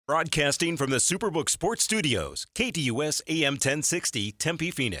Broadcasting from the Superbook Sports Studios, KDUS AM 1060 Tempe,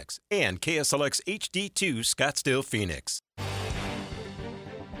 Phoenix, and KSLX HD2 Scottsdale, Phoenix.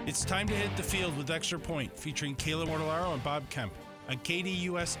 It's time to hit the field with Extra Point, featuring Kayla Mortellaro and Bob Kemp on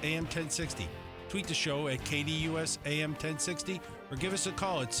KDUS AM 1060. Tweet the show at KDUS AM 1060 or give us a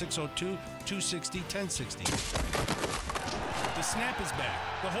call at 602-260-1060. The snap is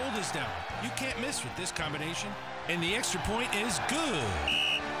back. The hold is down. You can't miss with this combination. And the Extra Point is good.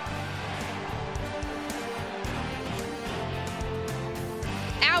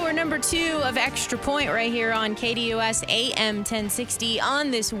 Hour number 2 of Extra Point right here on KDUS AM 1060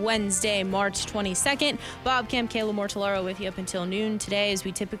 on this Wednesday, March 22nd. Bob Kemp, Kayla Mortellaro with you up until noon today, as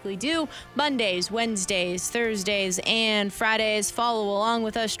we typically do. Mondays, Wednesdays, Thursdays, and Fridays. Follow along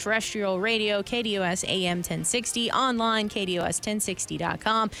with us, terrestrial radio, KDUS AM 1060, online,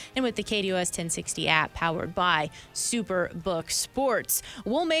 KDUS1060.com, and with the KDUS 1060 app powered by Superbook Sports.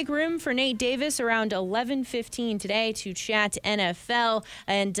 We'll make room for Nate Davis around 11:15 today to chat NFL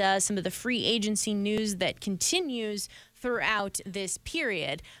and some of the free agency news that continues throughout this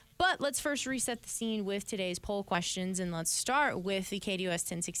period. But let's first reset the scene with today's poll questions, and let's start with the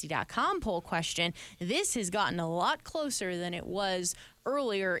KDUS1060.com poll question. This has gotten a lot closer than it was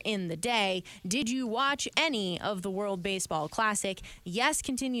earlier in the day. Did you watch any of the World Baseball Classic? Yes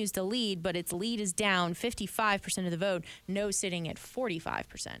continues to lead, but its lead is down 55% of the vote. No sitting at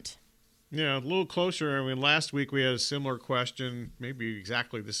 45%. Yeah, a little closer. I mean, last week we had a similar question, maybe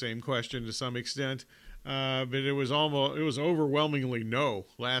exactly the same question to some extent, but it was overwhelmingly no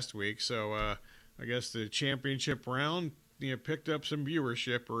last week. So I guess the championship round picked up some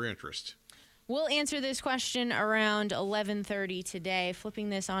viewership or interest. We'll answer this question around 11:30 today. Flipping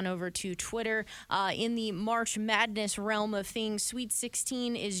this on over to Twitter. In the March Madness realm of things, Sweet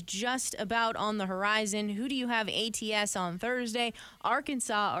 16 is just about on the horizon. Who do you have ATS on Thursday?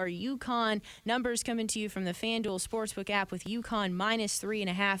 Arkansas or UConn? Numbers coming to you from the FanDuel Sportsbook app, with UConn minus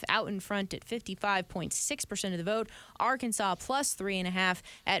 3.5 out in front at 55.6% of the vote. Arkansas plus 3.5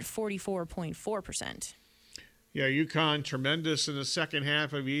 at 44.4%. Yeah, UConn tremendous in the second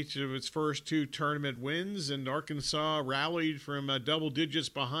half of each of its first 2 tournament wins, and Arkansas rallied from double digits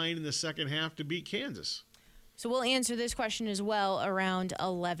behind in the second half to beat Kansas. So we'll answer this question as well around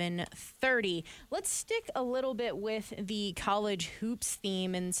 11:30. Let's stick a little bit with the college hoops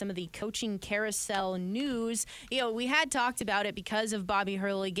theme and some of the coaching carousel news. We had talked about it because of Bobby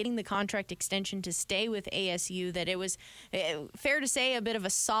Hurley getting the contract extension to stay with ASU, that it was fair to say a bit of a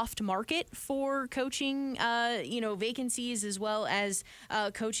soft market for coaching, vacancies, as well as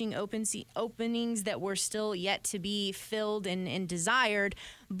coaching openings that were still yet to be filled and desired.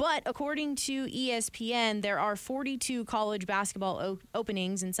 But according to ESPN, there are 42 college basketball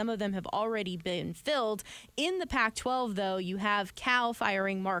openings, and some of them have already been filled. In the Pac-12, though, you have Cal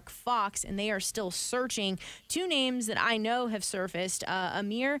firing Mark Fox, and they are still searching. 2 names that I know have surfaced.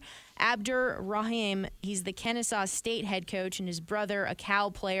 Amir Abdur-Rahim, he's the Kennesaw State head coach, and his brother, a Cal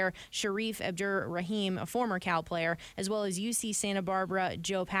player, Sharif Abdur-Rahim, a former Cal player, as well as UC Santa Barbara,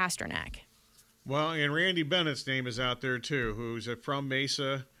 Joe Pasternak. Well, and Randy Bennett's name is out there, too, who's from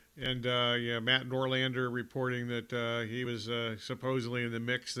Mesa. And, Matt Norlander reporting that he was supposedly in the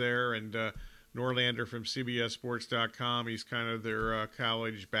mix there. And Norlander from CBSSports.com, he's kind of their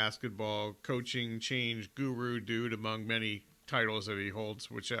college basketball coaching change guru dude, among many titles that he holds,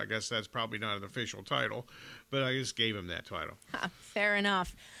 which I guess that's probably not an official title, but I just gave him that title. Fair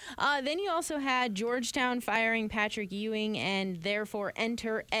enough. Then you also had Georgetown firing Patrick Ewing, and therefore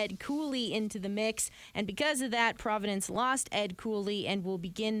enter Ed Cooley into the mix. And because of that, Providence lost Ed Cooley and will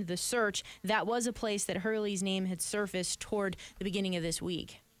begin the search. That was a place that Hurley's name had surfaced toward the beginning of this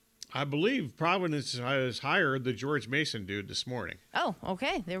week. I believe Providence has hired the George Mason dude this morning. Oh,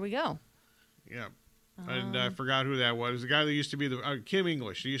 okay. There we go. Yeah. And I forgot who that was. The guy that used to be Kim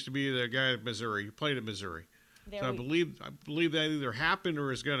English. He used to be the guy at Missouri. He played at Missouri. So I believe that either happened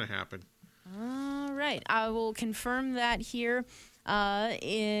or is going to happen. All right. I will confirm that here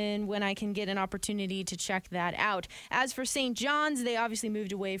when I can get an opportunity to check that out. As for St. John's, they obviously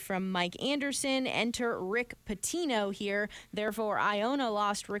moved away from Mike Anderson. Enter Rick Pitino here. Therefore, Iona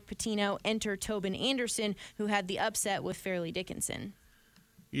lost Rick Pitino. Enter Tobin Anderson, who had the upset with Fairleigh Dickinson.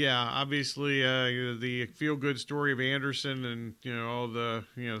 Yeah, obviously the feel-good story of Anderson and, all the,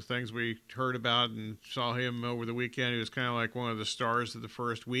 things we heard about and saw him over the weekend. He was kind of like one of the stars of the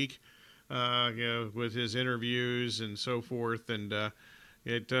first week, with his interviews and so forth. And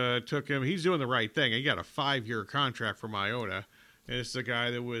it took him – he's doing the right thing. He got a 5-year contract from Iona. And it's the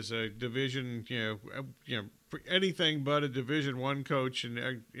guy that was a division, anything but a Division I coach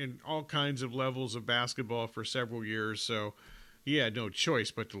in all kinds of levels of basketball for several years. So he had no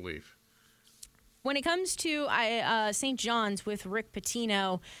choice but to leave. When it comes to St. John's with Rick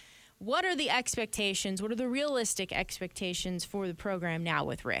Pitino, what are the expectations? What are the realistic expectations for the program now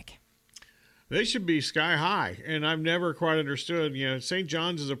with Rick? They should be sky high, and I've never quite understood. St.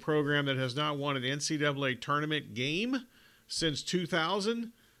 John's is a program that has not won an NCAA tournament game since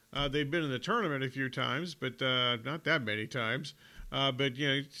 2000. They've been in the tournament a few times, but not that many times. But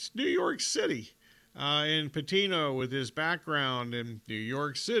it's New York City, and Pitino with his background in New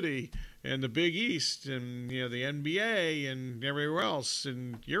York City and the Big East and the NBA and everywhere else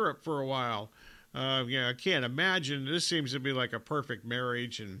in Europe for a while. I can't imagine. This seems to be like a perfect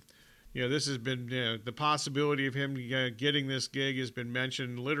marriage, and this has been the possibility of him getting this gig has been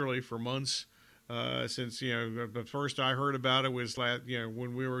mentioned literally for months. Since the first I heard about it was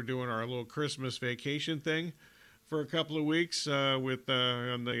when we were doing our little Christmas vacation thing for a couple of weeks on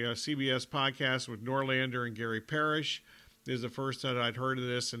the CBS podcast with Norlander and Gary Parrish. This is the first that I'd heard of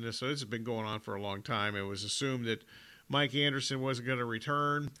this, and so this has been going on for a long time. It was assumed that Mike Anderson wasn't going to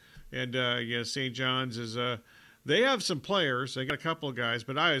return, and St. John's is they have some players. They got a couple of guys,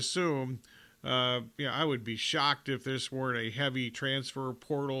 but I assume. I would be shocked if this weren't a heavy transfer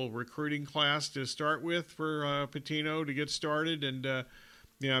portal recruiting class to start with for Pitino to get started. And,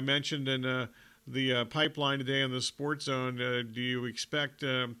 I mentioned in the pipeline today on the Sports Zone, do you expect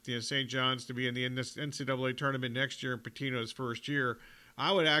St. John's to be in the NCAA tournament next year in Pitino's first year?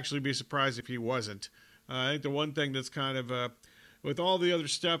 I would actually be surprised if he wasn't. I think the one thing that's kind of with all the other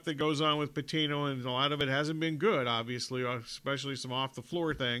stuff that goes on with Pitino, and a lot of it hasn't been good, obviously, especially some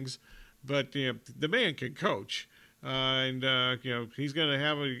off-the-floor things, but the man can coach, and he's going to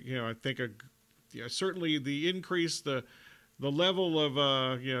have I think certainly the increase the level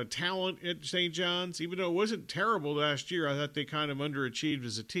of talent at St. John's. Even though it wasn't terrible last year, I thought they kind of underachieved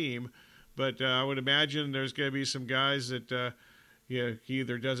as a team. But I would imagine there's going to be some guys that he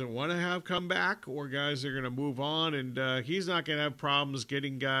either doesn't want to have come back, or guys that are going to move on, and he's not going to have problems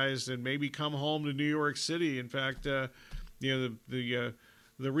getting guys and maybe come home to New York City. In fact, the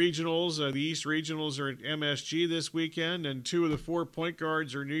regionals, the East regionals are at MSG this weekend, and 2 of the 4 point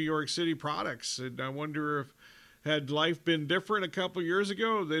guards are New York City products. And I wonder if, had life been different a couple years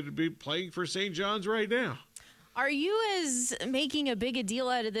ago, they'd be playing for St. John's right now. Are you as making a big a deal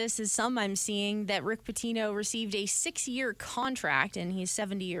out of this as some I'm seeing that Rick Pitino received a 6-year contract and he's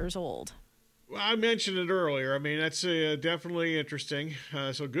 70 years old? Well, I mentioned it earlier. I mean, that's definitely interesting.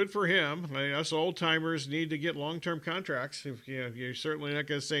 So good for him. I mean, us old-timers need to get long-term contracts. You're certainly not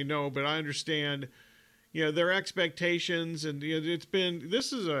going to say no, but I understand, their expectations. And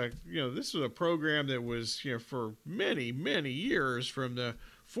this is a program that was, for many, many years, from the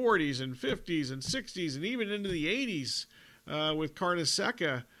 40s and 50s and 60s and even into the 80s with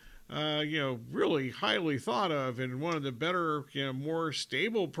Carnesecca. Really highly thought of and one of the better, more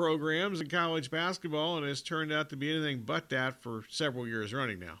stable programs in college basketball, and has turned out to be anything but that for several years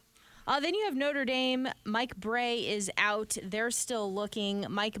running now. Then you have Notre Dame. Mike Bray is out. They're still looking.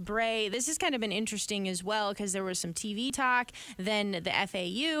 Mike Bray, this has kind of been interesting as well because there was some TV talk, then the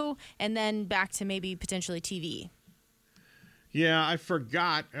FAU, and then back to maybe potentially TV. Yeah, I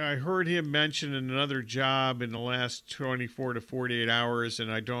forgot. I heard him mention another job in the last 24 to 48 hours,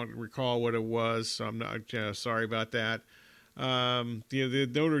 and I don't recall what it was, so I'm not sorry about that. The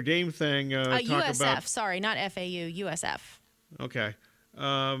Notre Dame thing. USF, sorry, not FAU, USF. Okay.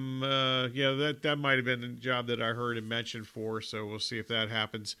 That might have been the job that I heard him mention for, so we'll see if that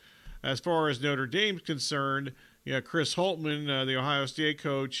happens. As far as Notre Dame's concerned, Chris Holtmann, the Ohio State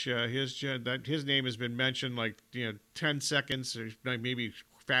coach, his name has been mentioned 10 seconds, or maybe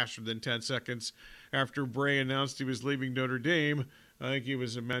faster than 10 seconds after Bray announced he was leaving Notre Dame. I think he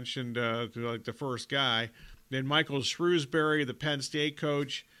was mentioned the first guy. Then Michael Shrewsbury, the Penn State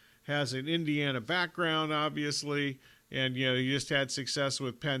coach, has an Indiana background, obviously, and he just had success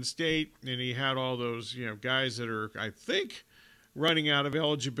with Penn State, and he had all those guys that are, I think, running out of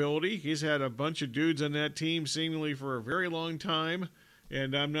eligibility. He's had a bunch of dudes on that team seemingly for a very long time,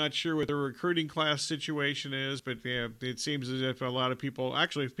 and I'm not sure what the recruiting class situation is, but it seems as if a lot of people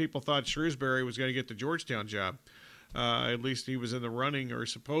thought Shrewsbury was going to get the Georgetown job. At least he was in the running, or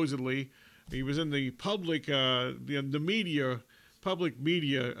supposedly he was in the public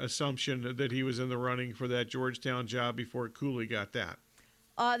media assumption that he was in the running for that Georgetown job before Cooley got that.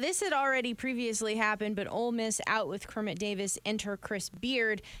 This had already previously happened, but Ole Miss out with Kermit Davis, enter Chris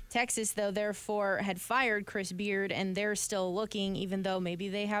Beard. Texas, though, therefore had fired Chris Beard, and they're still looking, even though maybe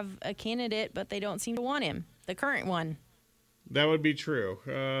they have a candidate, but they don't seem to want him, the current one. That would be true.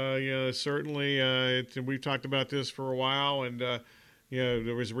 Certainly, we've talked about this for a while, and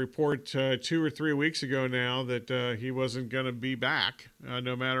there was a report 2 or 3 weeks ago now that he wasn't going to be back,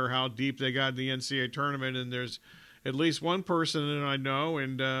 no matter how deep they got in the NCAA tournament. And there's at least one person that I know,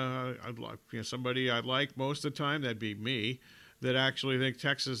 and I'd like somebody I like most of the time, that'd be me, that actually think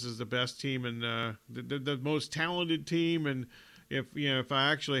Texas is the best team and the most talented team. And if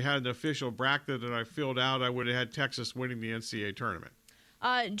I actually had an official bracket that I filled out, I would have had Texas winning the NCAA tournament.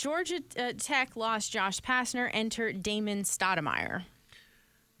 Georgia Tech lost Josh Pastner, enter Damon Stoudemire.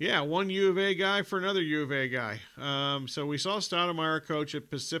 Yeah, one U of A guy for another U of A guy. So we saw Stoudemire coach at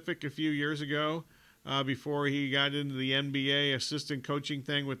Pacific a few years ago before he got into the NBA assistant coaching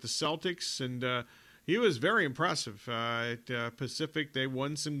thing with the Celtics, and he was very impressive. At Pacific, they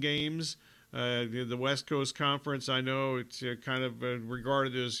won some games. The West Coast Conference, I know it's kind of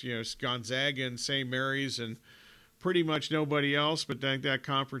regarded as Gonzaga and St. Mary's and pretty much nobody else, but I think that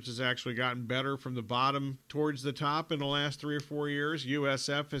conference has actually gotten better from the bottom towards the top in the last 3 or 4 years.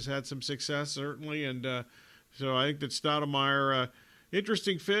 USF has had some success, certainly, and so I think that Stoudemire,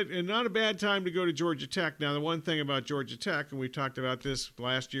 interesting fit, and not a bad time to go to Georgia Tech. Now, the one thing about Georgia Tech, and we talked about this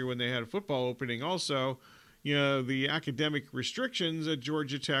last year when they had a football opening also, the academic restrictions at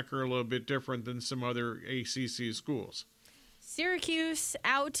Georgia Tech are a little bit different than some other ACC schools. Syracuse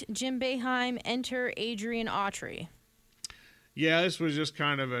out Jim Boeheim, enter Adrian Autry. Yeah, this was just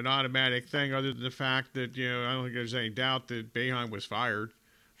kind of an automatic thing, other than the fact that I don't think there's any doubt that Boeheim was fired.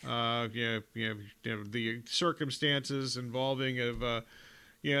 The circumstances involving of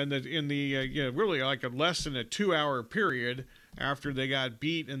really like a less than a 2-hour period after they got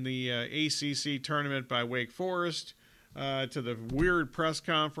beat in the ACC tournament by Wake Forest. To the weird press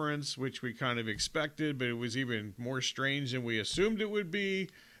conference, which we kind of expected, but it was even more strange than we assumed it would be.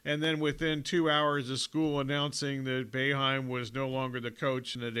 And then within 2 hours, the school announcing that Boeheim was no longer the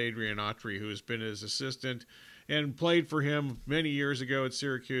coach and that Adrian Autry, who has been his assistant and played for him many years ago at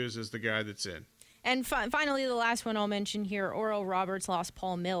Syracuse, is the guy that's in. And finally, the last one I'll mention here, Oral Roberts lost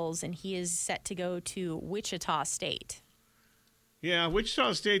Paul Mills, and he is set to go to Wichita State. Yeah,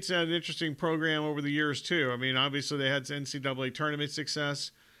 Wichita State's had an interesting program over the years, too. I mean, obviously they had NCAA tournament success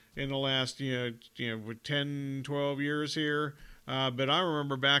in the last, 10, 12 years here. But I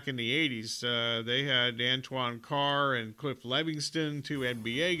remember back in the 80s, they had Antoine Carr and Cliff Livingston, 2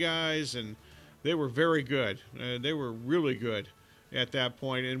 NBA guys, and they were very good. They were really good at that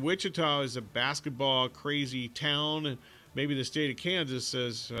point. And Wichita is a basketball-crazy town. Maybe the state of Kansas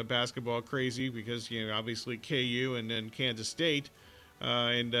is basketball crazy because, obviously KU and then Kansas State.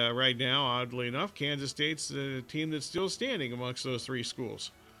 And right now, oddly enough, Kansas State's the team that's still standing amongst those 3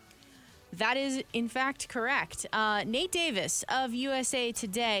 schools. That is, in fact, correct. Nate Davis of USA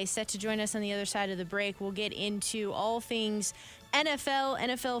Today set to join us on the other side of the break. We'll get into all things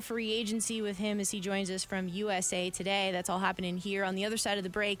NFL free agency with him as he joins us from USA Today. That's all happening here on the other side of the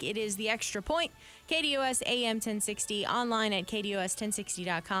break. It is The Extra Point, KDUS AM 1060, online at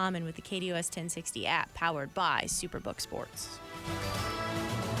KDUS1060.com and with the KDUS 1060 app powered by Superbook Sports.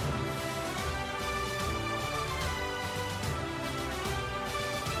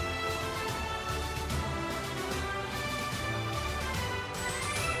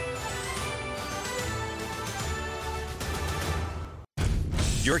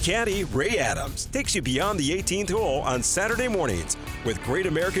 Your caddy, Ray Adams, takes you beyond the 18th hole on Saturday mornings with Great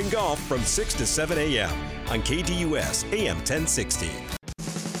American Golf from 6 to 7 a.m. on KDUS AM 1060.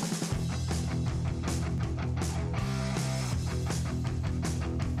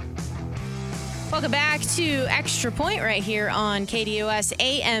 Welcome back to Extra Point right here on KDUS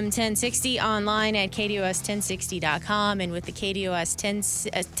AM 1060, online at KDUS1060.com and with the KDUS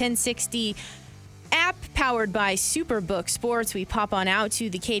 1060 app powered by Superbook Sports. We pop on out to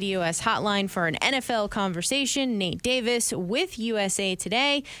the KDUS hotline for an NFL conversation. Nate Davis with USA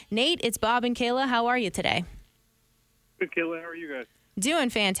Today. Nate, it's Bob and Kayla. How are you today? Good, Kayla. How are you guys? Doing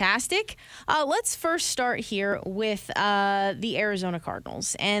fantastic. Let's first start here with the Arizona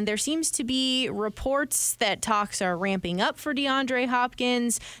Cardinals. And there seems to be reports that talks are ramping up for DeAndre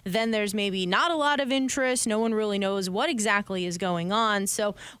Hopkins. Then there's maybe not a lot of interest. No one really knows what exactly is going on.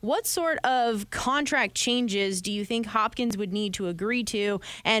 So what sort of contract changes do you think Hopkins would need to agree to?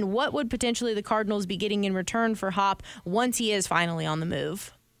 And what would potentially the Cardinals be getting in return for Hop once he is finally on the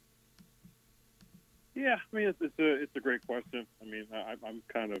move? Yeah, I mean, it's a great question. I mean, I'm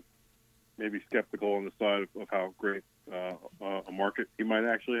kind of maybe skeptical on the side of how great a market he might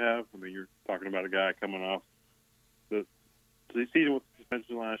actually have. I mean, you're talking about a guy coming off the season with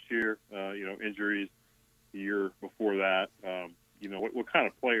suspension last year, injuries the year before that. What kind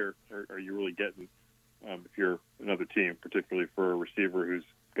of player are you really getting if you're another team, particularly for a receiver who's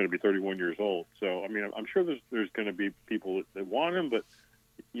going to be 31 years old. So I mean, I'm sure there's going to be people that want him, but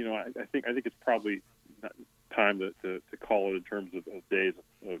I think it's probably not time to call it in terms of days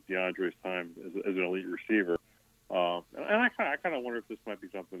of DeAndre's time as an elite receiver. And I kind of wonder if this might be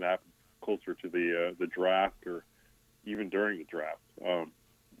something that happens closer to the draft or even during the draft.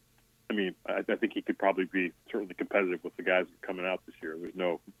 I mean, I think he could probably be certainly competitive with the guys that are coming out this year. There's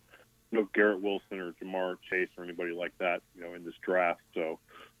no Garrett Wilson or Jamar Chase or anybody like that, in this draft. So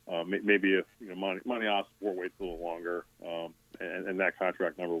maybe if Monty Osborne waits a little longer, and that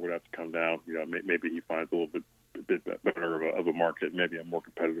contract number would have to come down. Maybe he finds a little bit better of a market, maybe a more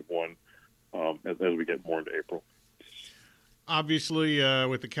competitive one as we get more into April. Obviously,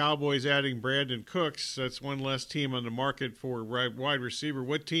 with the Cowboys adding Brandon Cooks, that's one less team on the market for wide receiver.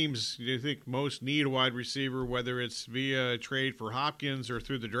 What teams do you think most need a wide receiver, whether it's via a trade for Hopkins or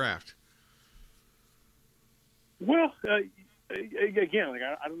through the draft? Well, again,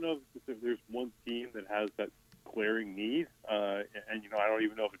 I don't know if there's one team that has that glaring need, and I don't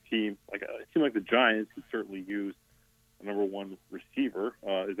even know if a team like the Giants could certainly use a number one receiver.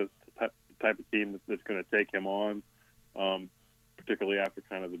 Is that the type of team that's going to take him on? Particularly after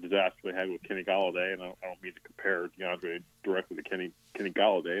kind of the disaster they had with Kenny Golladay, and I don't mean to compare DeAndre directly to Kenny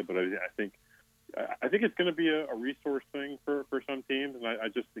Golladay, but I think it's going to be a resource thing for some teams, and I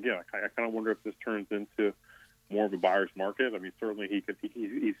kind of wonder if this turns into more of a buyer's market. I mean, certainly he could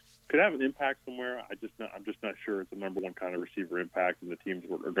have an impact somewhere. I'm just not sure it's a number one kind of receiver impact, and the teams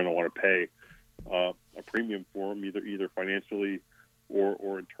are going to want to pay a premium for him, either financially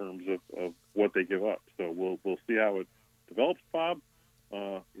or in terms of what they give up. So we'll see how it develops, Bob.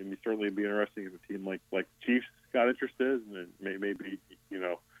 It'd certainly be interesting if a team like the Chiefs got interested, and maybe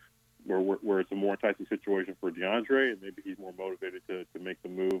where it's a more enticing situation for DeAndre, and maybe he's more motivated to make the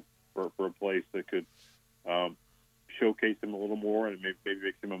move for a place that could showcase him a little more and maybe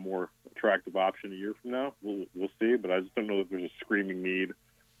makes him a more attractive option a year from now. We'll see, but I just don't know that there's a screaming need.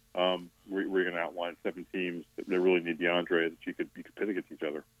 We're going to outline 7 teams that really need DeAndre that you could pit against each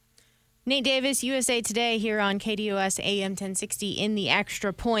other. Nate Davis, USA Today, here on KDUS AM 1060 in the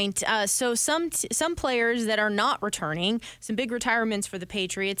Extra Point. So some players that are not returning, some big retirements for the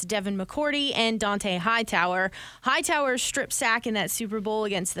Patriots, Devin McCourty and Dante Hightower. Hightower's strip sack in that Super Bowl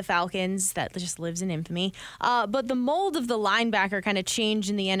against the Falcons, that just lives in infamy. But the mold of the linebacker kind of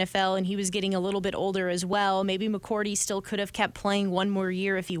changed in the NFL, and he was getting a little bit older as well. Maybe McCourty still could have kept playing one more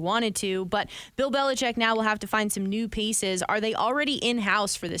year if he wanted to, but Bill Belichick now will have to find some new pieces. Are they already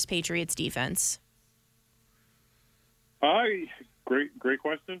in-house for this Patriots defense? Great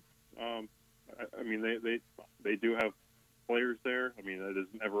question. I mean, they do have players there. I mean, that is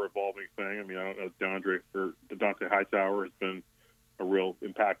an ever-evolving thing. I mean, I don't know if Dante Hightower has been a real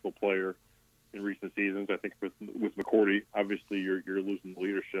impactful player in recent seasons. I think with McCourty, obviously you're losing the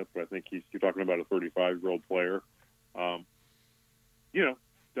leadership, but I think you're talking about a 35-year-old player. Duggar,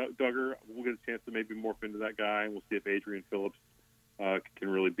 we'll get a chance to maybe morph into that guy, and we'll see if Adrian Phillips can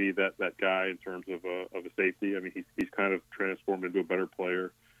really be that guy in terms of a safety. I mean, he's kind of transformed into a better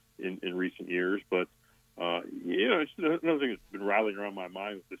player in recent years. But it's another thing that's been rattling around my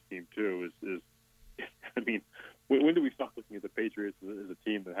mind with this team too is I mean, when do we stop looking at the Patriots as a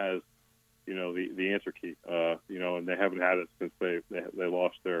team that has the answer key? And they haven't had it since they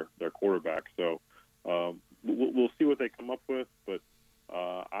lost their quarterback. So we'll see what they come up with, but.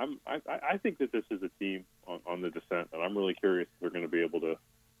 I think that this is a team on the descent, and I'm really curious if they're going to be able to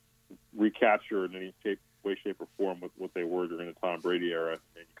recapture in any way, shape, or form what they were during the Tom Brady era.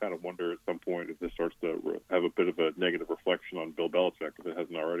 And you kind of wonder at some point if this starts to have a bit of a negative reflection on Bill Belichick, if it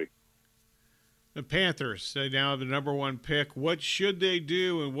hasn't already. The Panthers, they now have the number one pick. What should they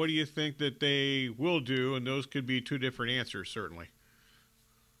do, and what do you think that they will do? And those could be two different answers, certainly.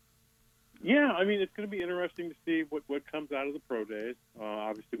 Yeah, I mean, it's going to be interesting to see what comes out of the pro days.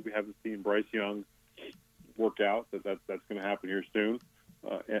 Obviously, we haven't seen Bryce Young work out. That's going to happen here soon.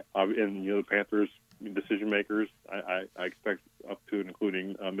 And the Panthers decision makers, I expect up to and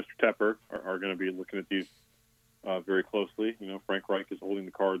including Mr. Tepper, are going to be looking at these very closely. Frank Reich is holding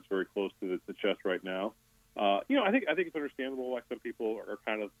the cards very close to the chest right now. I think it's understandable. Like some people are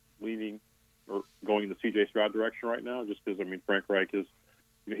kind of leaning or going in the C.J. Stroud direction right now, just because Frank Reich is.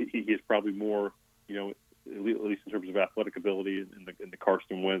 He is probably more, at least in terms of athletic ability in the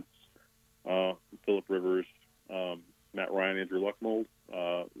Carson Wentz, Phillip Rivers, Matt Ryan, Andrew Luck mold.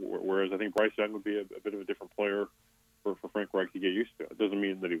 Whereas I think Bryce Young would be a bit of a different player for Frank Reich to get used to. It doesn't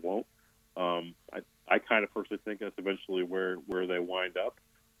mean that he won't. I kind of personally think that's eventually where they wind up.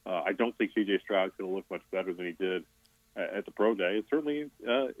 I don't think C.J. Stroud's going to look much better than he did at the pro day. It's certainly,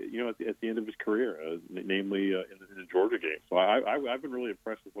 at the end of his career, namely in the Georgia game. So I've been really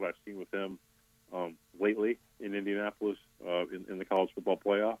impressed with what I've seen with him lately in Indianapolis in the college football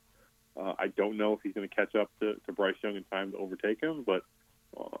playoff. I don't know if he's going to catch up to Bryce Young in time to overtake him, but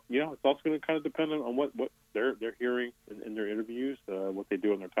it's also going to kind of depend on what they're hearing in their interviews, what they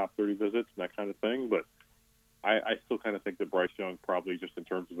do in their top 30 visits, and that kind of thing. But I still kind of think that Bryce Young, probably just in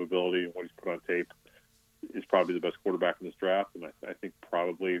terms of ability and what he's put on tape, is probably the best quarterback in this draft, and I think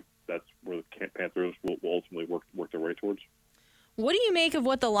probably that's where the Panthers will ultimately work their way towards. What do you make of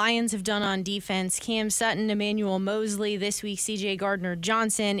what the Lions have done on defense? Cam Sutton, Emmanuel Mosley, this week C.J.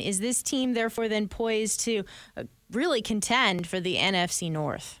 Gardner-Johnson. Is this team therefore then poised to really contend for the NFC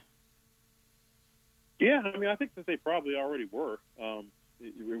North? Yeah, I mean, I think that they probably already were.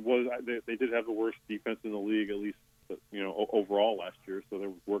 They did have the worst defense in the league, at least overall last year, so there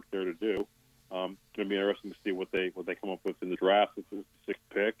was work there to do. It's going to be interesting to see what they come up with in the draft. It's the sixth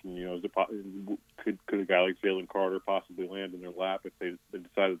pick, and could a guy like Jalen Carter possibly land in their lap if they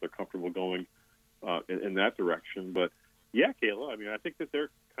decided they're comfortable going in that direction? But yeah, Kayla, I mean, I think that they're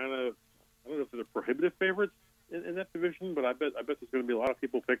kind of, I don't know if they're prohibitive favorites in that division, but I bet there's going to be a lot of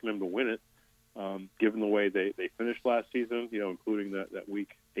people picking them to win it, given the way they finished last season. Including that Week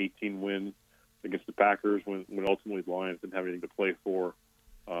 18 win against the Packers when ultimately the Lions didn't have anything to play for.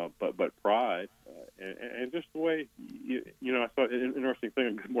 But pride, and just the way, I saw an interesting thing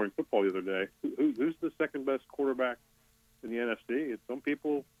on Good Morning Football the other day. Who's the second best quarterback in the NFC? And some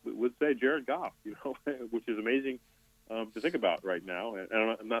people would say Jared Goff, which is amazing to think about right now. And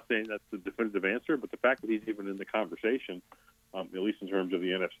I'm not saying that's the definitive answer, but the fact that he's even in the conversation, at least in terms of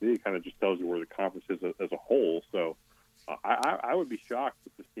the NFC, kind of just tells you where the conference is as a whole. So I would be shocked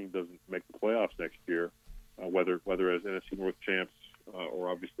if this team doesn't make the playoffs next year, whether as NFC North champs or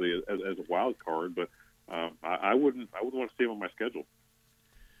obviously as a wild card, but I wouldn't want to see him on my schedule.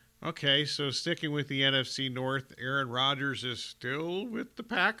 Okay, so sticking with the NFC North, Aaron Rodgers is still with the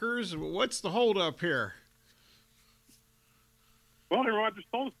Packers. What's the holdup here? Well, Aaron Rodgers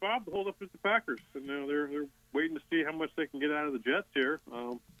told us, Bob, the holdup is the Packers, and they're waiting to see how much they can get out of the Jets here.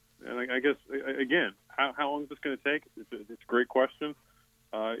 And I guess again, how long is this going to take? It's a great question.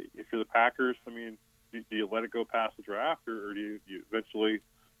 If you're the Packers, I mean, do you let it go past the draft, or do you eventually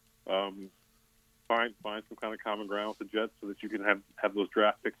find some kind of common ground with the Jets so that you can have those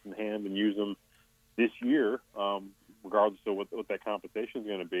draft picks in hand and use them this year, regardless of what that compensation is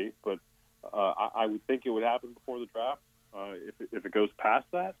going to be? But I would think it would happen before the draft. If it goes past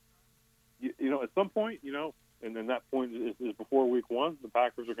that, at some point, and then that point is before Week 1, the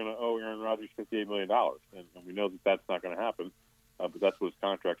Packers are going to owe Aaron Rodgers $58 million, and we know that that's not going to happen, but that's what his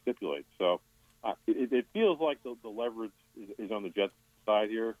contract stipulates. So it feels like the leverage is on the Jets' side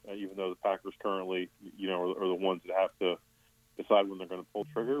here, even though the Packers currently, are the ones that have to decide when they're going to pull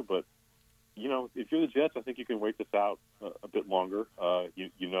trigger. But, if you're the Jets, I think you can wait this out a bit longer.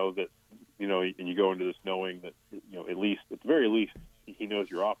 You know that, and you go into this knowing that, at the very least, he knows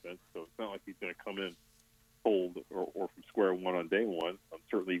your offense. So it's not like he's going to come in cold or from square one on day one.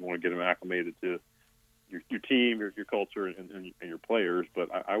 Certainly you want to get him acclimated to your team, your culture, and your players. But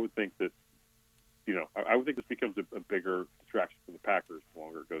I would think that, I would think this becomes a bigger distraction for the Packers the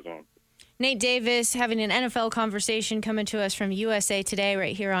longer it goes on. Nate Davis having an NFL conversation coming to us from USA Today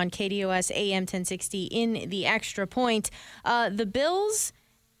right here on KDUS AM 1060 in the Extra Point. The Bills,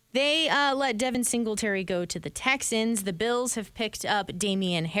 they let Devin Singletary go to the Texans. The Bills have picked up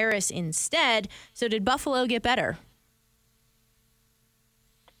Damian Harris instead. So did Buffalo get better?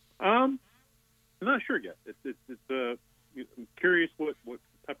 I'm not sure yet. I'm curious what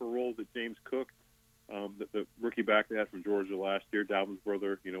type of role that James Cook, the rookie back they had from Georgia last year, Dalvin's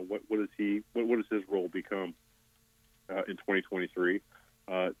brother, what does his role become in 2023?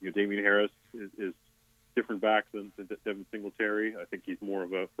 Damian Harris is different back than Devin Singletary. I think he's more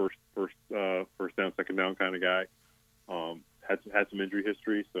of a first down, second down kind of guy. Had some injury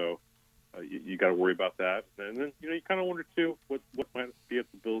history, so you got to worry about that. And then you kind of wonder too what might be up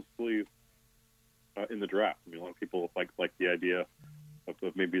the Bills' sleeve in the draft. I mean, a lot of people like the idea of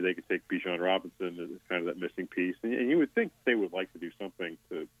maybe they could take Bijan Robinson as kind of that missing piece, and you would think they would like to do something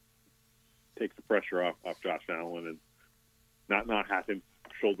to take the pressure off Josh Allen and not have him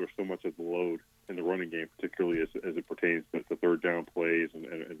shoulder so much of the load in the running game, particularly as it pertains to third down plays and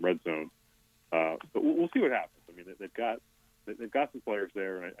red zone. But we'll see what happens. I mean, they've got some players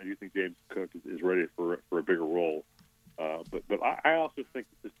there, and I do think James Cook is ready for a bigger role. But I also think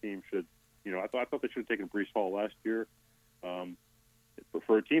that this team should, I thought they should have taken Breece Hall last year.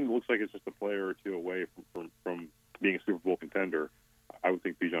 For a team that looks like it's just a player or two away from being a Super Bowl contender, I would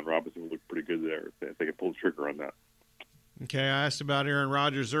think Bijan Robinson would look pretty good there if they could pull the trigger on that. Okay, I asked about Aaron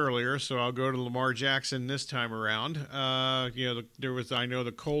Rodgers earlier, so I'll go to Lamar Jackson this time around. There was, I know,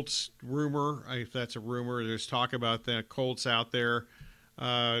 the Colts rumor. If that's a rumor, there's talk about the Colts out there.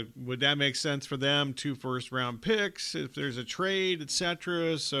 Would that make sense for them? 2 first-round picks, if there's a trade,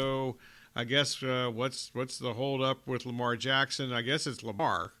 etc. So I guess what's the hold-up with Lamar Jackson? I guess it's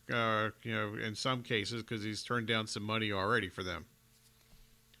Lamar, in some cases, because he's turned down some money already for them.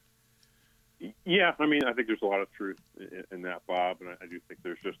 Yeah, I mean, I think there's a lot of truth in that, Bob, and I do think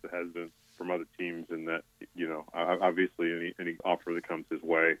there's just a hesitance from other teams in that, obviously any offer that comes his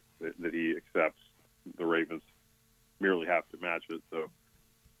way that he accepts, the Ravens merely have to match it. So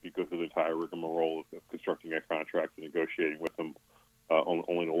you go through the entire rigmarole of constructing a contract and negotiating with them,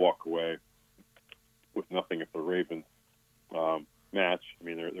 only to walk away with nothing if the Ravens match. I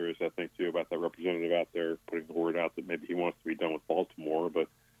mean, there is that thing, too, about that representative out there putting the word out that maybe he wants to be done with Baltimore, but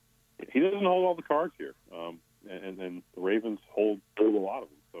he doesn't hold all the cards here, and the Ravens hold a lot of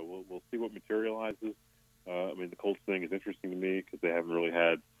them. So we'll see what materializes. I mean, the Colts thing is interesting to me because they haven't really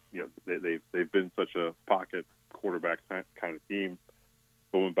had, they've been such a pocket quarterback kind of team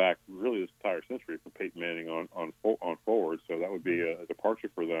going back really this entire century from Peyton Manning on forward. So that would be a departure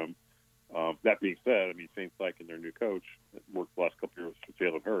for them. That being said, I mean, Shane Steichen, their new coach, worked the last couple of years with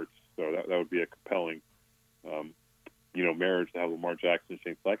Jalen Hurts, so that would be a compelling marriage to have Lamar Jackson and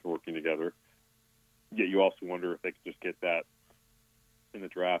Shane Steichen working together. Yet you also wonder if they could just get that in the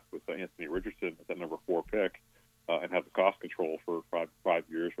draft with Anthony Richardson at that number 4 pick and have the cost control for 5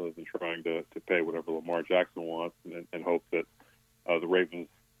 years rather than trying to pay whatever Lamar Jackson wants and hope that the Ravens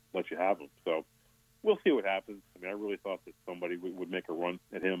let you have him. So we'll see what happens. I mean, I really thought that somebody would make a run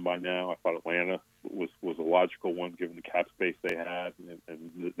at him by now. I thought Atlanta was a logical one given the cap space they had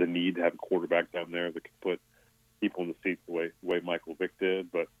and the need to have a quarterback down there that could put people in the seats the way Michael Vick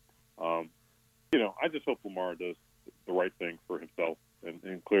did. But, I just hope Lamar does the right thing for himself.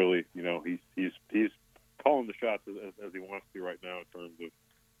 And clearly, he's calling the shots as he wants to right now in terms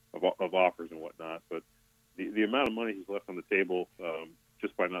of offers and whatnot. But the amount of money he's left on the table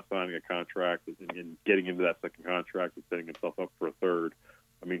just by not signing a contract and getting into that second contract and setting himself up for a third,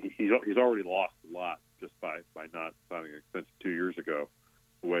 I mean, he's already lost a lot just by not signing an extension 2 years ago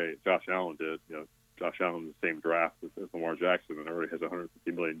the way Josh Allen did. Josh Allen in the same draft as Lamar Jackson and already has $150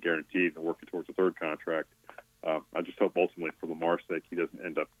 million guaranteed and working towards a third contract. I just hope ultimately for Lamar's sake he doesn't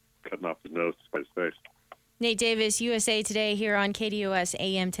end up cutting off his nose despite his face. Nate Davis, USA Today here on KDUS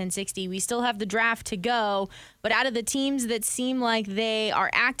AM 1060. We still have the draft to go, but out of the teams that seem like they are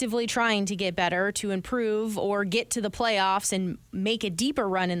actively trying to get better, to improve or get to the playoffs and make a deeper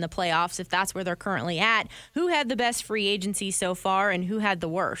run in the playoffs if that's where they're currently at, who had the best free agency so far and who had the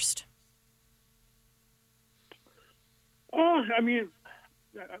worst? I mean,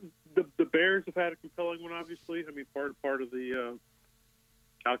 the Bears have had a compelling one. Obviously, I mean, part of the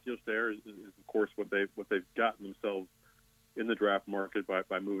calculus there is of course what they've gotten themselves in the draft market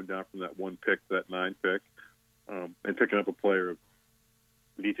by moving down from that 1 pick to that 9 pick, and picking up a player of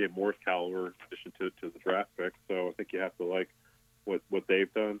DJ Moore's caliber in addition to the draft pick. So I think you have to like what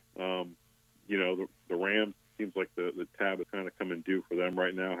they've done. The Rams seems like the tab is kind of coming due for them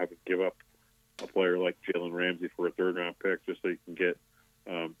right now, having to give up a player like Jalen Ramsey for a 3rd-round pick just so you can get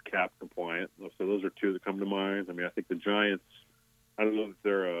cap compliant. So those are 2 that come to mind. I mean, I think the Giants, I don't know if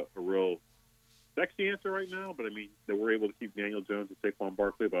they're a real sexy answer right now, but I mean, they were able to keep Daniel Jones and Saquon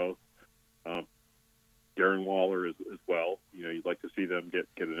Barkley both. Darren Waller as well. You'd like to see them get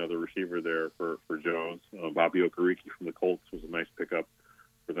another receiver there for Jones. Bobby Okereke from the Colts was a nice pickup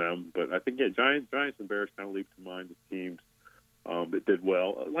for them. But I think, Giants and Bears kind of leap to mind as teams that did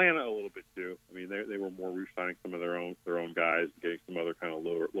well. Atlanta a little bit too. I mean, they were more re-signing some of their own guys, getting some other kind of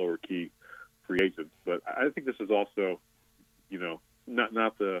lower key free agents. But I think this is also,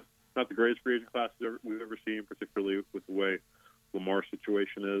 not the greatest free agent class we've ever seen, particularly with the way Lamar's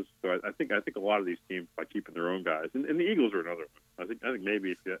situation is. So I think a lot of these teams, by keeping their own guys, and the Eagles are another one. I think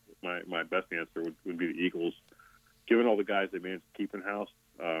maybe my best answer would be the Eagles, given all the guys they managed to keep in house.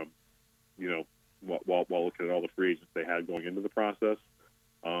 While looking at all the free agents they had going into the process,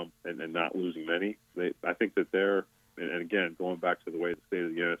 and not losing many, I think that they're, and again, going back to the way the state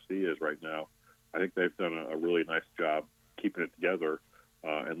of the NFC is right now, I think they've done a really nice job keeping it together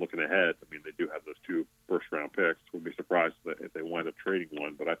and looking ahead. I mean, they do have those 2 first-round picks. We'd be surprised if they wind up trading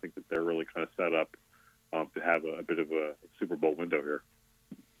one, but I think that they're really kind of set up to have a bit of a Super Bowl window here.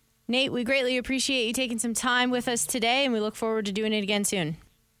 Nate, we greatly appreciate you taking some time with us today, and we look forward to doing it again soon.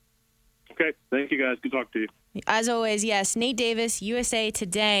 Okay. Thank you, guys. Good talk to you. As always, yes. Nate Davis, USA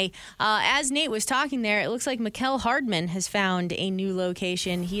Today. As Nate was talking there, it looks like Mecole Hardman has found a new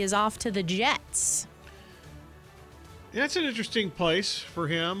location. He is off to the Jets. That's an interesting place for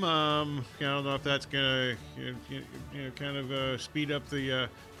him. I don't know if that's going to kind of speed up the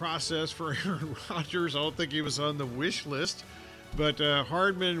process for Aaron Rodgers. I don't think he was on the wish list. But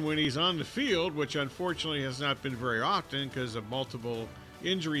Hardman, when he's on the field, which unfortunately has not been very often because of multiple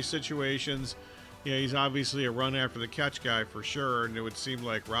injury situations, he's obviously a run after the catch guy for sure. And it would seem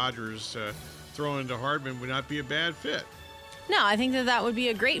like Rodgers throwing to Hardman would not be a bad fit. No, I think that would be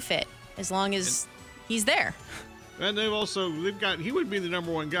a great fit as long as he's there. And he would be the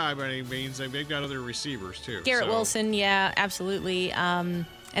number one guy by any means. They've got other receivers too. Garrett Wilson, yeah, absolutely. And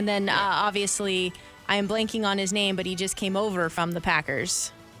then obviously, I am blanking on his name, but he just came over from the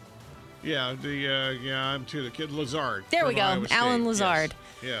Packers. Yeah, I'm too. The kid Lazard. There we go, Alan Lazard.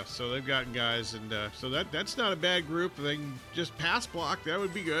 Yes. Yeah, so they've gotten guys, and so that's not a bad group. They can just pass block. That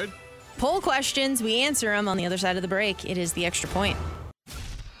would be good. Poll questions, we answer them on the other side of the break. It is the Extra Point.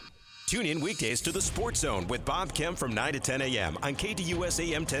 Tune in weekdays to the Sports Zone with Bob Kemp from 9 to 10 a.m. on KDUS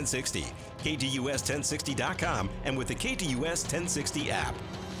AM 1060, KDUS1060.com, and with the KDUS 1060 app.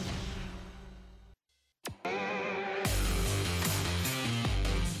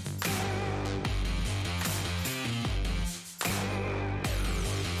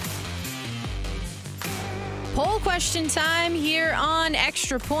 Poll question time here on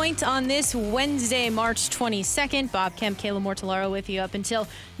Extra Point on this Wednesday, March 22nd. Bob Kemp, Kayla Mortellaro with you up until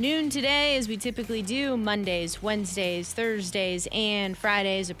noon today, as we typically do Mondays, Wednesdays, Thursdays, and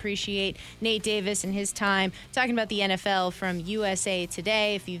Fridays. Appreciate Nate Davis and his time talking about the NFL from USA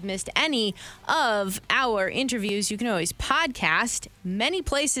Today. If you've missed any of our interviews, you can always podcast. Many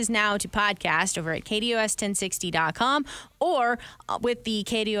places now to podcast over at KDUS1060.com or with the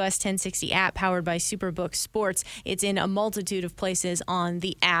KDUS 1060 app powered by Superbook Sports. It's in a multitude of places on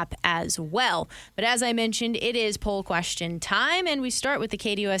the app as well. But as I mentioned, it is poll question time, and we start with the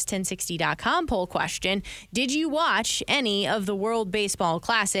KDUS1060.com poll question. Did you watch any of the World Baseball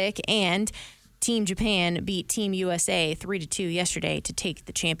Classic? And Team Japan beat Team USA 3-2 yesterday to take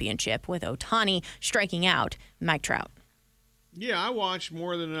the championship, with Ohtani striking out Mike Trout. Yeah, I watched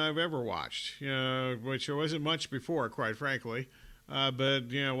more than I've ever watched, which wasn't much before, quite frankly. But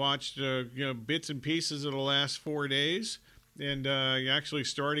watched bits and pieces of the last 4 days, and actually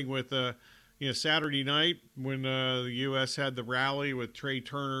starting with Saturday night when the U.S. had the rally with Trey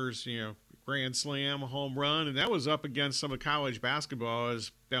Turner's grand slam home run, and that was up against some of college basketball. I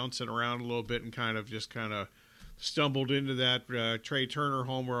was bouncing around a little bit and kind of stumbled into that Trey Turner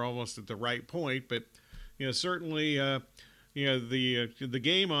homer almost at the right point, but certainly. The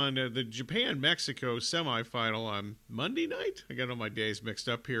game on the Japan-Mexico semifinal on Monday night. I got all my days mixed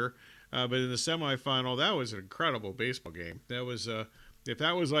up here. But in the semifinal, that was an incredible baseball game. That was if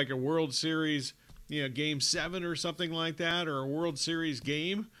that was like a World Series, Game 7 or something like that, or a World Series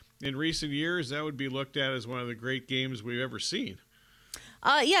game in recent years, that would be looked at as one of the great games we've ever seen.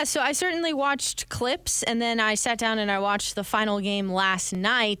 So I certainly watched clips, and then I sat down and I watched the final game last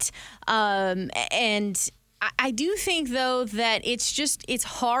night, and I do think, though, that it's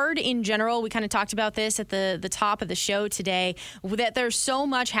hard in general. We kind of talked about this at the top of the show today, that there's so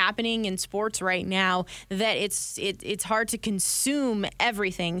much happening in sports right now that it's hard to consume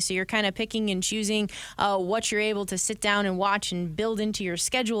everything. So you're kind of picking and choosing what you're able to sit down and watch and build into your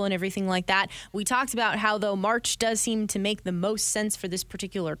schedule and everything like that. We talked about how, though, March does seem to make the most sense for this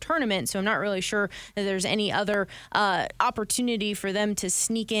particular tournament. So I'm not really sure that there's any other opportunity for them to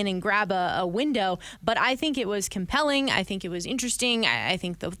sneak in and grab a window. But I think it was compelling. I think it was interesting. I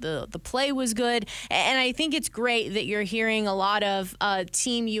think the play was good. And I think it's great that you're hearing a lot of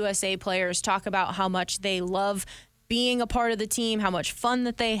Team USA players talk about how much they love being a part of the team, how much fun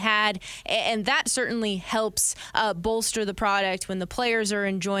that they had. And that certainly helps bolster the product when the players are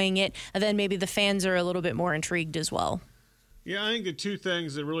enjoying it. And then maybe the fans are a little bit more intrigued as well. Yeah, I think the two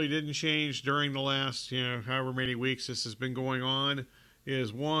things that really didn't change during the last, however many weeks this has been going on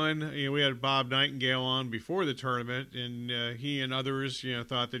is one, we had Bob Nightingale on before the tournament, and he and others,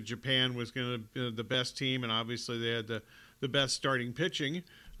 thought that Japan was going to be the best team, and obviously they had the best starting pitching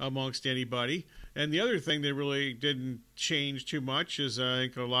amongst anybody. And the other thing that really didn't change too much is I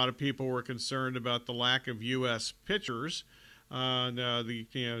think a lot of people were concerned about the lack of U.S. pitchers,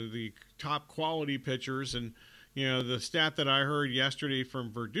 the top quality pitchers, and the stat that I heard yesterday from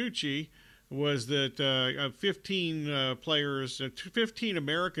Verducci was that 15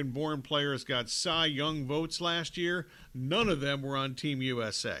 American-born players got Cy Young votes last year. None of them were on Team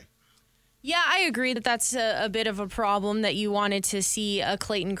USA. Yeah, I agree that that's a bit of a problem, that you wanted to see a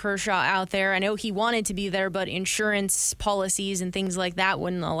Clayton Kershaw out there. I know he wanted to be there, but insurance policies and things like that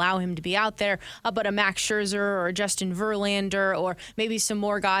wouldn't allow him to be out there. But a Max Scherzer or a Justin Verlander or maybe some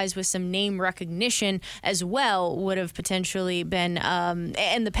more guys with some name recognition as well would have potentially been,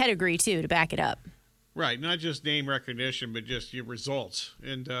 and the pedigree too to back it up. Right, not just name recognition, but just your results.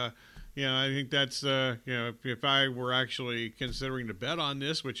 And I think that's if I were actually considering to bet on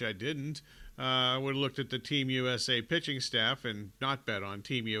this, which I didn't, I would have looked at the Team USA pitching staff and not bet on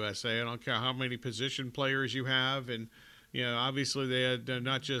Team USA. I don't care how many position players you have, and obviously they had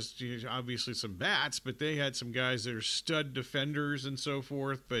not just obviously some bats, but they had some guys that are stud defenders and so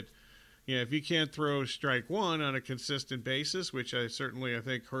forth. But if you can't throw strike one on a consistent basis, which I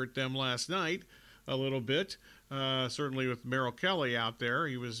think hurt them last night a little bit. Certainly with Merrill Kelly out there,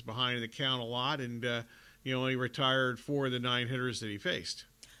 he was behind the count a lot, and he only retired 4 of the 9 hitters that he faced.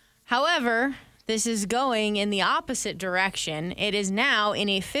 However, this is going in the opposite direction. It is now in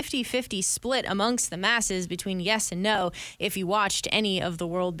a 50-50 split amongst the masses between yes and no if you watched any of the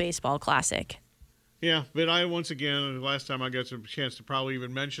World Baseball Classic. Yeah, but last time I got a chance to probably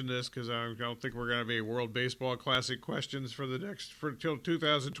even mention this, because I don't think we're going to have any World Baseball Classic questions until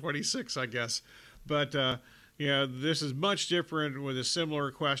 2026, I guess. But this is much different with a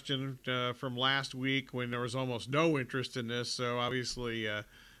similar question from last week when there was almost no interest in this. So obviously,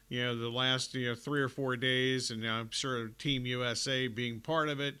 the last 3 or 4 days, and I'm sure Team USA being part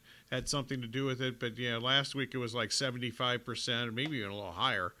of it had something to do with it. But last week it was like 75%, or maybe even a little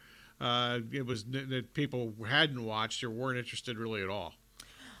higher. It was that people hadn't watched or weren't interested really at all.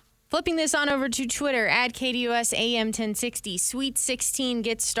 Flipping this on over to Twitter, at KDUS AM 1060. Sweet 16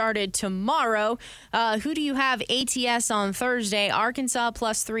 gets started tomorrow. Who do you have ATS on Thursday? Arkansas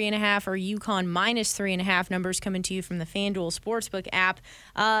plus 3.5 or UConn minus 3.5. Numbers coming to you from the FanDuel Sportsbook app.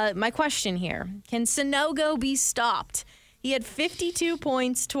 My question here, can Sanogo be stopped? He had 52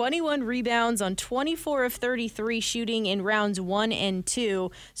 points, 21 rebounds on 24 of 33 shooting in rounds 1 and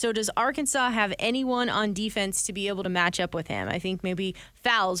 2. So does Arkansas have anyone on defense to be able to match up with him? I think maybe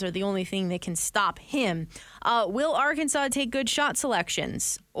fouls are the only thing that can stop him. Will Arkansas take good shot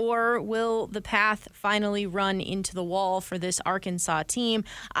selections, or will the path finally run into the wall for this Arkansas team?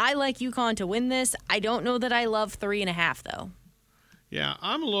 I like UConn to win this. I don't know that I love 3.5 though. Yeah,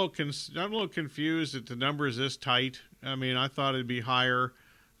 I'm a little confused that the number is this tight. I mean, I thought it'd be higher.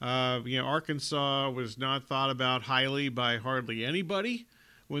 Arkansas was not thought about highly by hardly anybody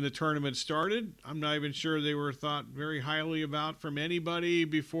when the tournament started. I'm not even sure they were thought very highly about from anybody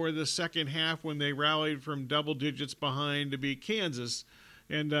before the second half when they rallied from double digits behind to beat Kansas.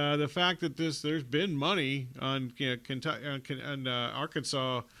 And the fact that there's been money on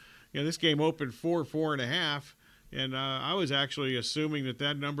Arkansas, this game opened 4.5. And I was actually assuming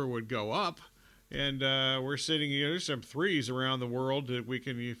that number would go up. And we're sitting here, there's some threes around the world that we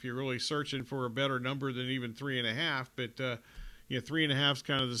can, if you're really searching for a better number than even 3.5. But, 3.5 is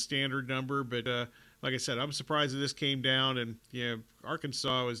kind of the standard number. But like I said, I'm surprised that this came down. And,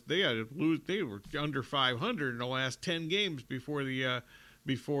 Arkansas, they were under 500 in the last 10 games before the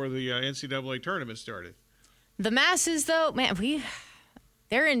NCAA tournament started. The masses, though, man,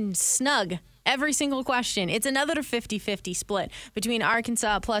 they're in snug. Every single question. It's another 50-50 split between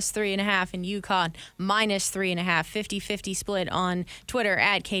Arkansas plus 3.5 and UConn minus 3.5. 50-50 split on Twitter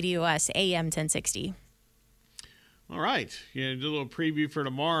at KDUS AM 1060. All right. Do a little preview for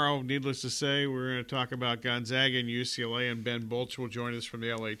tomorrow. Needless to say, we're going to talk about Gonzaga and UCLA, and Ben Bolch will join us from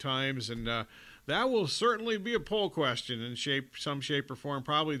the LA Times. And that will certainly be a poll question in some shape or form.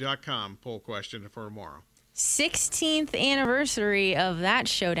 Probably.com poll question for tomorrow. 16th anniversary of that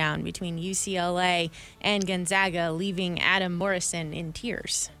showdown between UCLA and Gonzaga, leaving Adam Morrison in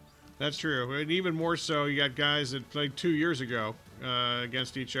tears. That's true. And even more so, you got guys that played 2 years ago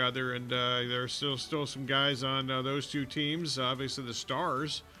against each other, and there's still some guys on those two teams. Obviously, the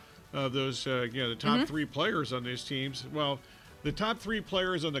stars of those, the top three players on those teams. Well, the top three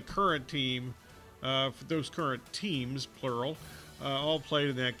players on the current team, for those current teams, plural, all played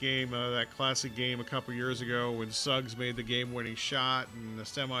in that game, that classic game a couple years ago when Suggs made the game-winning shot in the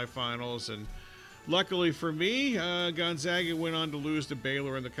semifinals. And luckily for me, Gonzaga went on to lose to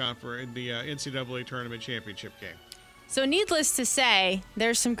Baylor in the NCAA tournament championship game. So needless to say,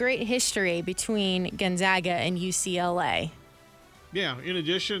 there's some great history between Gonzaga and UCLA. Yeah, in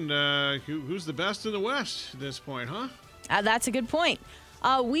addition, who's the best in the West at this point, huh? That's a good point.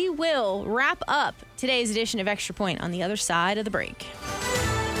 We will wrap up today's edition of Extra Point on the other side of the break.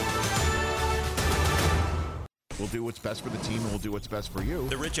 We'll do what's best for the team, and we'll do what's best for you.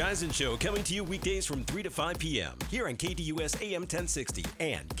 The Rich Eisen Show, coming to you weekdays from 3 to 5 p.m. here on KDUS AM 1060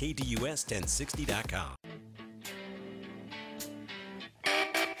 and KDUS1060.com.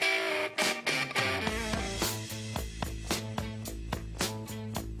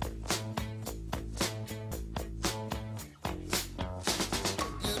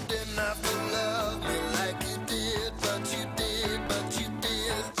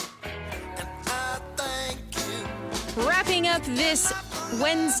 Wrapping up this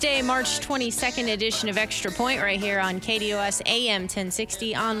Wednesday, March 22nd edition of Extra Point right here on KDUS AM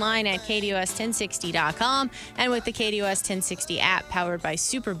 1060, online at KDUS1060.com, and with the KDUS 1060 app powered by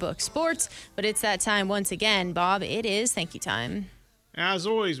Superbook Sports. But it's that time once again, Bob. It is thank you time. As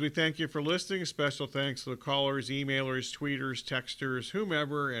always, we thank you for listening. Special thanks to the callers, emailers, tweeters, texters,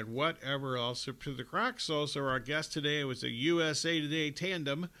 whomever, and whatever else. To the cracks. Also, our guest today was a USA Today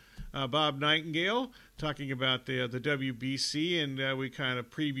tandem, Bob Nightingale, talking about the WBC, and we kind of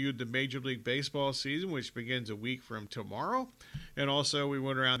previewed the Major League Baseball season, which begins a week from tomorrow. And also, we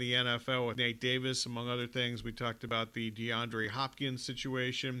went around the NFL with Nate Davis, among other things. We talked about the DeAndre Hopkins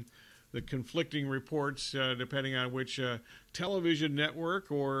situation, the conflicting reports, depending on which television network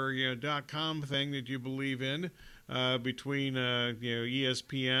or .com thing that you believe in, between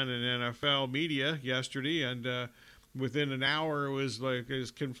ESPN and NFL media yesterday, and within an hour it was like as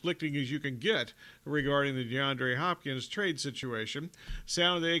conflicting as you can get regarding the DeAndre Hopkins trade situation.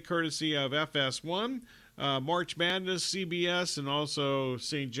 Sound of the Day courtesy of FS1, March Madness, CBS, and also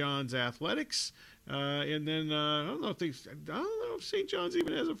St. John's Athletics. And then I don't know if St. John's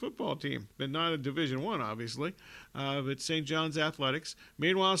even has a football team, but not a Division I, obviously. But St. John's Athletics.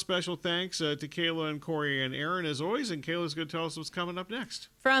 Meanwhile, special thanks to Kayla and Corey and Aaron, as always. And Kayla's going to tell us what's coming up next.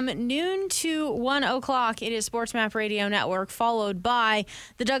 From noon to 1 o'clock, it is Sports Map Radio Network, followed by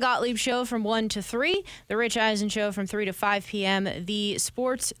the Doug Gottlieb Show from 1 to 3, the Rich Eisen Show from 3 to 5 p.m., the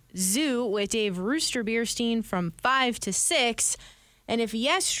Sports Zoo with Dave Rooster Bierstein from 5 to 6. And if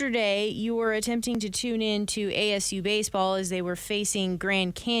yesterday you were attempting to tune in to ASU baseball as they were facing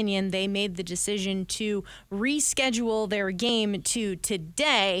Grand Canyon, they made the decision to reschedule their game to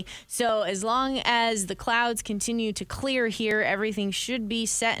today. So as long as the clouds continue to clear here, everything should be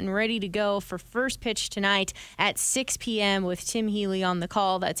set and ready to go for first pitch tonight at 6 p.m. with Tim Healy on the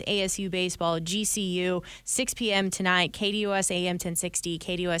call. That's ASU baseball, GCU, 6 p.m. tonight, KDUS AM 1060,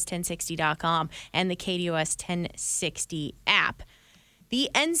 KDUS1060.com, and the KDUS 1060 app. The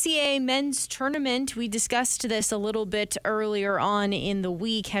NCAA men's tournament, we discussed this a little bit earlier on in the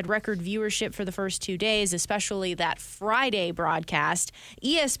week, had record viewership for the first 2 days, especially that Friday broadcast.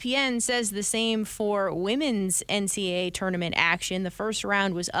 ESPN says the same for women's NCAA tournament action. The first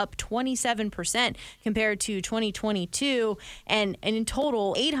round was up 27% compared to 2022, and in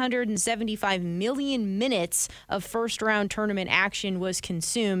total, 875 million minutes of first-round tournament action was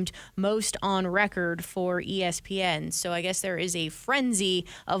consumed, most on record for ESPN. So I guess there is a frenzy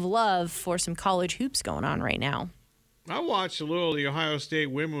of love for some college hoops going on right now. I watched a little of the Ohio State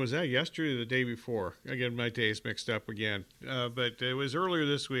women. Was that yesterday or the day before? Again, my days mixed up again. But it was earlier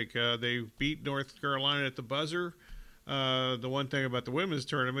this week. They beat North Carolina at the buzzer. The one thing about the women's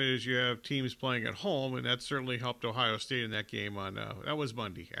tournament is you have teams playing at home, and that certainly helped Ohio State in that game on that was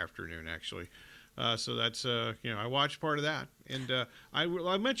Monday afternoon, actually. So that's, I watched part of that. And I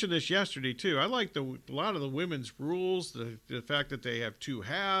mentioned this yesterday, too. I like a lot of the women's rules, the fact that they have two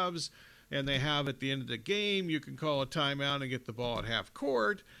halves, and they have at the end of the game, you can call a timeout and get the ball at half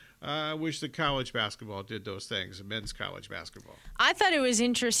court. I wish the college basketball did those things, men's college basketball. I thought it was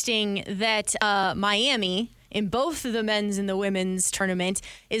interesting that Miami, in both the men's and the women's tournament,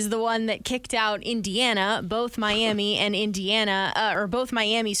 is the one that kicked out Indiana. Both Miami and Indiana, or both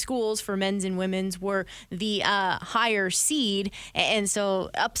Miami schools for men's and women's, were the higher seed, and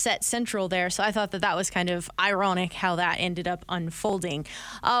so upset Central there. So I thought that was kind of ironic how that ended up unfolding.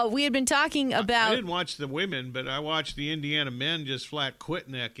 We had been talking about... I didn't watch the women, but I watched the Indiana men just flat quit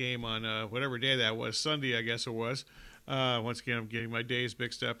in that game on whatever day that was, Sunday, I guess it was. Once again, I'm getting my days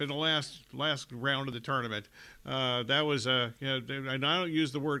mixed up. In the last round of the tournament, that was and I don't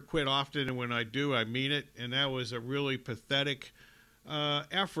use the word quit often, and when I do, I mean it. And that was a really pathetic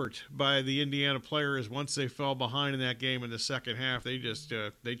effort by the Indiana players. Once they fell behind in that game in the second half, they just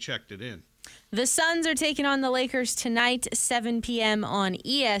they checked it in. The Suns are taking on the Lakers tonight, 7 p.m. on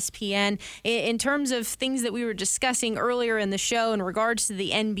ESPN. In terms of things that we were discussing earlier in the show in regards to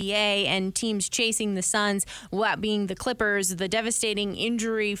the NBA and teams chasing the Suns, what being the Clippers, the devastating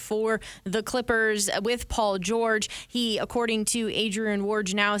injury for the Clippers with Paul George. He, according to Adrian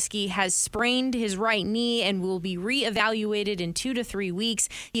Wojnarowski, has sprained his right knee and will be reevaluated in 2 to 3 weeks.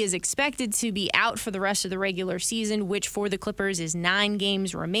 He is expected to be out for the rest of the regular season, which for the Clippers is 9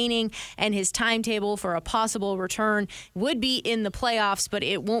 games remaining, and his timetable for a possible return would be in the playoffs, but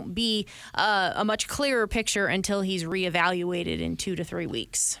it won't be a much clearer picture until he's reevaluated in 2 to 3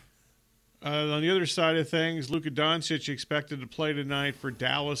 weeks. On the other side of things, Luka Doncic expected to play tonight for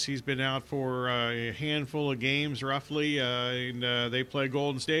Dallas. He's been out for a handful of games, roughly, and they play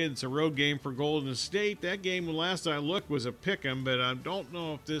Golden State. It's a road game for Golden State. That game, last I looked, was a pick'em, but I don't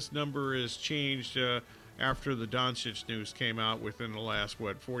know if this number has changed after the Doncic news came out within the last,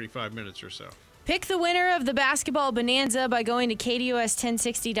 45 minutes or so. Pick the winner of the Basketball Bonanza by going to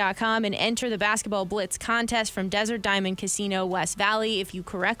KDUS1060.com and enter the Basketball Blitz contest from Desert Diamond Casino, West Valley. If you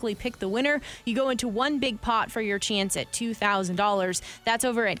correctly pick the winner, you go into one big pot for your chance at $2,000. That's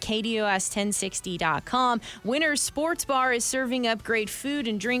over at KDUS1060.com. Winner's Sports Bar is serving up great food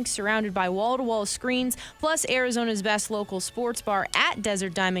and drinks surrounded by wall-to-wall screens, plus Arizona's best local sports bar at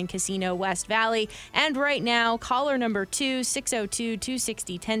Desert Diamond Casino, West Valley. And right now, caller number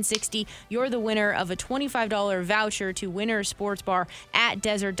 2-602-260-1060. You're the winner of a $25 voucher to Winner's Sports Bar at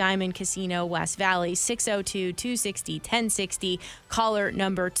Desert Diamond Casino, West Valley. 602-260-1060, caller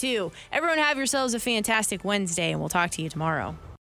number 2. Everyone have yourselves a fantastic Wednesday, and we'll talk to you tomorrow.